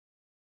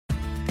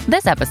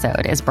This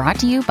episode is brought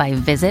to you by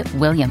Visit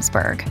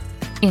Williamsburg.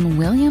 In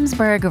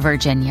Williamsburg,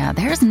 Virginia,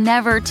 there's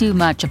never too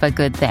much of a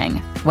good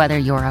thing. Whether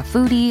you're a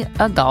foodie,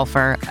 a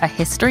golfer, a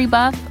history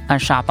buff, a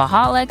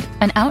shopaholic,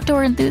 an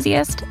outdoor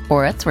enthusiast,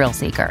 or a thrill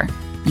seeker,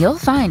 you'll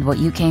find what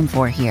you came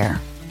for here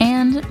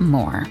and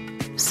more.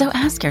 So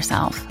ask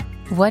yourself,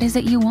 what is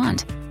it you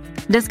want?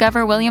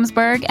 Discover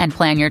Williamsburg and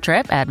plan your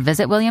trip at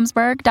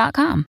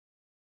visitwilliamsburg.com.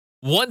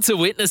 Want to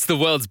witness the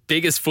world's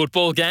biggest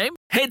football game?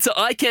 Head to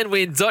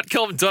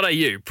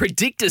iCanWin.com.au,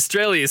 predict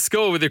Australia's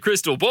score with a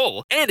crystal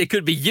ball, and it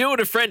could be you and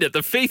a friend at the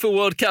FIFA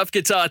World Cup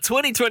Qatar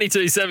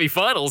 2022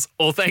 semi-finals,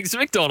 all thanks to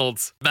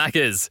McDonald's.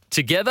 Maccas,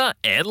 together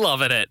and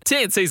loving it.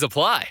 TNCs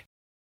apply.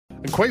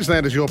 And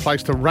Queensland is your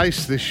place to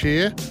race this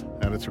year,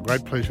 and it's a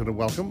great pleasure to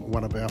welcome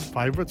one of our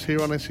favourites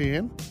here on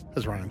SEN,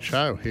 his own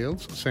show,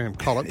 Heels, Sam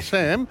Collett.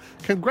 Sam,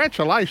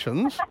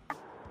 congratulations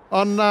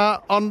on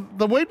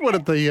the Wheatwood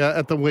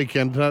at the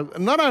weekend.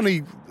 Not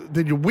only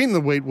did you win the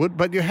Wheatwood,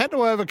 but you had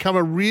to overcome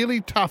a really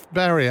tough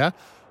barrier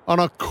on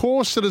a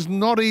course that is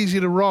not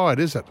easy to ride,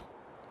 is it?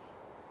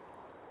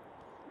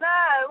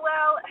 No,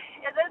 well,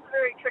 it is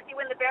very tricky.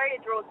 When the barrier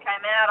draws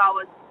came out, I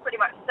was pretty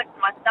much sick to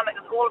my stomach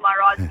with all of my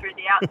rides through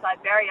the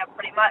outside barrier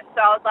pretty much. So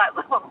I was like,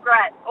 well,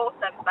 great,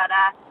 awesome. But,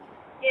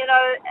 he's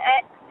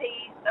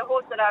a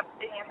horse that I've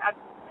had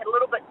a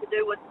little bit to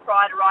do with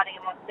prior to riding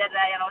him on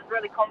Saturday, and I was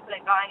really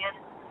confident going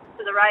in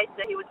to the race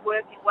that he was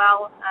working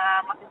well.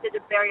 Like I said, the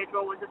barrier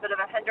draw was a bit of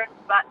a hindrance,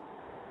 but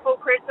full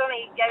credit to him,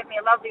 he gave me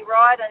a lovely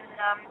ride and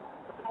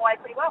took him away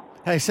pretty well.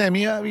 Hey, Sam,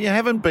 you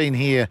haven't been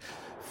here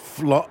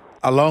for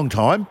a long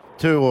time,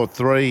 2 or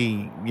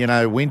 3,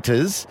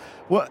 winters.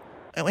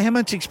 How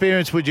much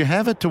experience would you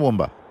have at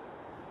Toowoomba?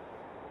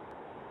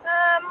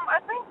 I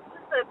think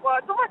it's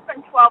almost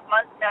been 12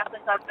 months now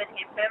since I've been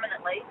here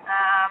permanently.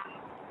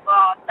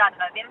 I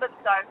started November,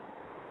 so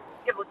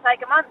give or take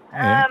a month.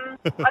 Yeah.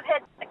 I've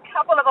had a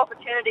couple of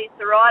opportunities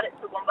to ride at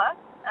Toowoomba.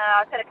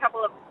 I've had a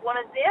couple of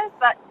winners there,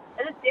 but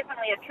it is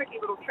definitely a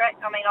tricky little track.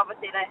 I mean,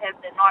 obviously they have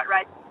the night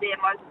races there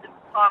most of the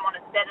time on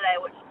a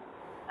Saturday, which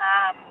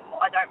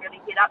I don't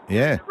really get up to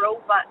the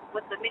rule, but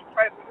with the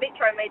metro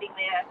meeting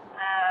there,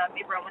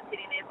 everyone was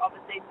sitting there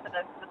obviously for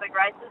the big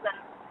races, and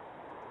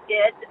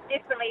yeah, it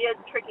definitely is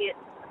tricky.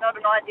 It's not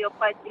an ideal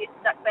place to get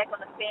stuck back on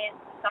the fence.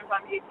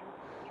 Sometimes you can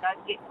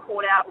get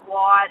caught out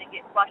wide and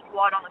get flushed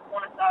wide on the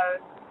corner.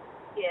 So,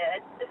 yeah,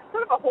 it's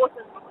sort of a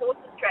horses for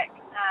courses track.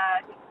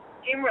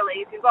 Generally,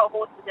 if you've got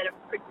horses that have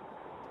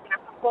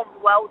performed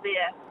well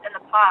there in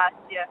the past,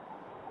 it's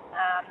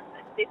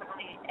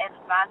definitely an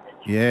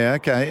advantage. Yeah,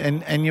 okay.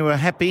 And you were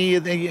happy.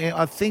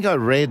 I think I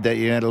read that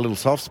you had a little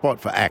soft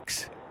spot for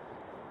Axe,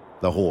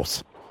 the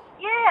horse.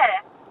 Yeah.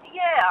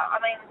 I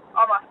mean,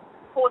 I'm a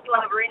horse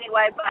lover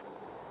anyway, but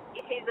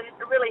he's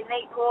a really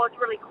neat horse,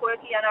 really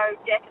quirky. I know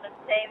Jack and his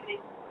team, he's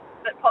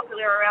a bit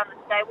popular around the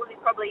stables. He's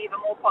probably even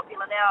more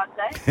popular now, I'd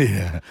say.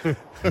 Yeah.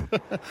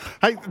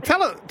 Hey,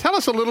 tell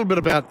us a little bit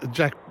about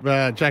Jack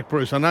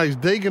Bruce. I know he's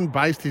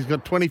Deagon-based. He's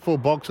got 24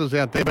 boxes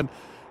out there, but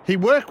he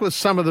worked with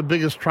some of the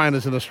biggest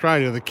trainers in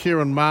Australia, the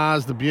Kieran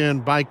Mars, the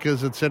Björn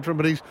Bakers, etc.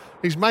 But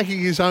he's making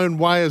his own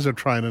way as a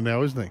trainer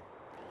now, isn't he?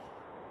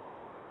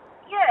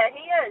 Yeah,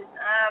 he is.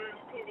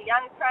 He's a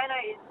young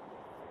trainer.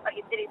 Like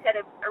you said, he's had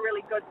a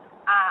really good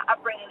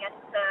upbringing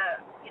into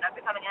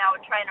becoming an hour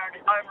trainer in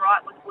his own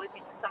right, was working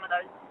with some of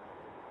those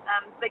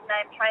big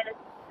name trainers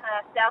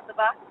south of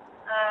us.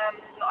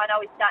 I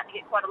know he's starting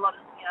to get quite a lot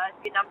of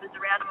good numbers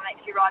around him. I'm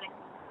actually riding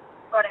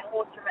a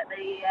horse from at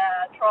the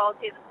trials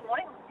here this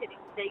morning. I'm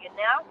heading to Deagon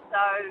now,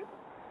 so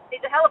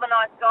he's a hell of a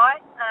nice guy.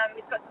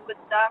 He's got some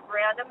good staff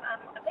around him.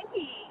 I think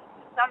his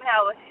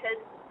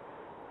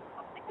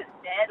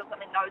dad or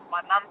something knows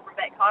my mum from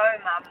back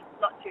home.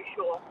 Not too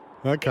sure.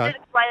 Okay. He did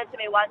explain it to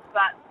me once,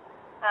 but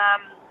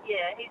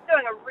he's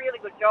doing a really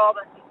good job,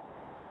 and he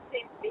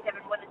seems to be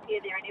having winners here,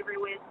 there, and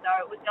everywhere. So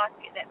it was nice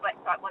to get that black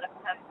type winner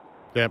from him.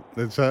 Yeah,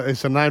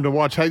 it's a name to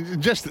watch. Hey,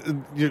 just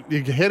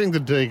you're heading to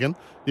Deagon.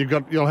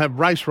 You'll have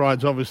race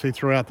rides obviously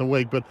throughout the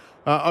week, but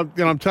I'm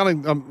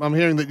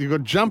hearing that you've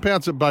got jump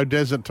outs at Bow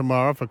Desert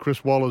tomorrow for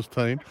Chris Waller's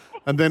team,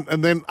 and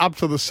then up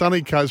to the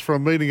sunny coast for a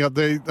meeting up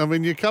there. I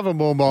mean, you cover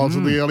more miles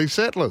than the early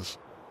settlers.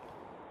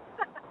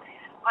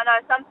 I know,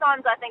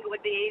 sometimes I think it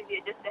would be easier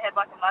just to have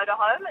like a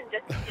motorhome and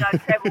just,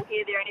 travel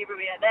here, there and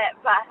everywhere and that,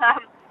 but,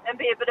 and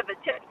be a bit of a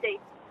gypsy.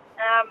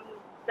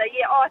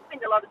 I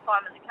spend a lot of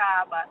time in the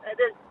car, but it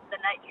is the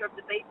nature of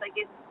the beast, I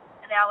guess,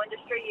 in our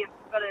industry. You've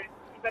got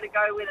to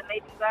go where the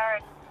meetings are,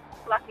 and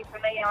lucky for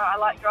me, I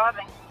like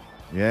driving.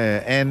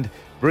 Yeah, and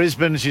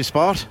Brisbane's your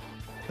spot?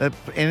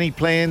 Any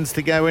plans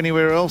to go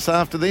anywhere else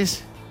after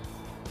this?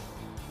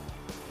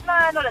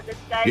 No, not at this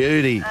stage.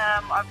 Beauty.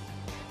 I've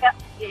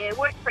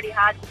worked pretty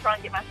hard to try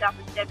and get myself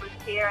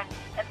established here,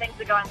 and things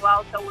are going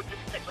well, so we'll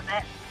just stick with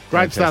that.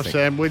 Great stuff,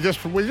 Sam. We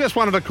just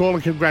wanted to call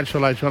and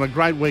congratulate you on a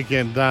great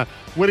weekend,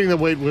 winning the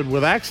Wheatwood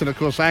with Axe, and of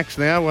course Axe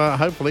now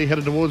hopefully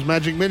headed towards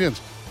Magic Millions.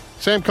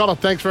 Sam Collett,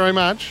 thanks very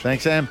much.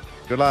 Thanks, Sam.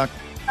 Good luck.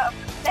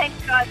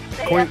 Thanks, guys.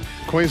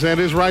 Queensland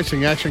is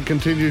racing. Action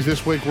continues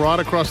this week right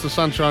across the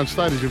Sunshine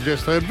State, as you've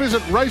just heard.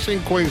 Visit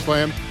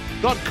racingqueensland.com.au.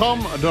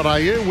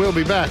 www.ecn.com.au. We'll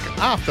be back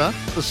after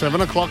the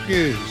 7 o'clock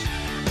news.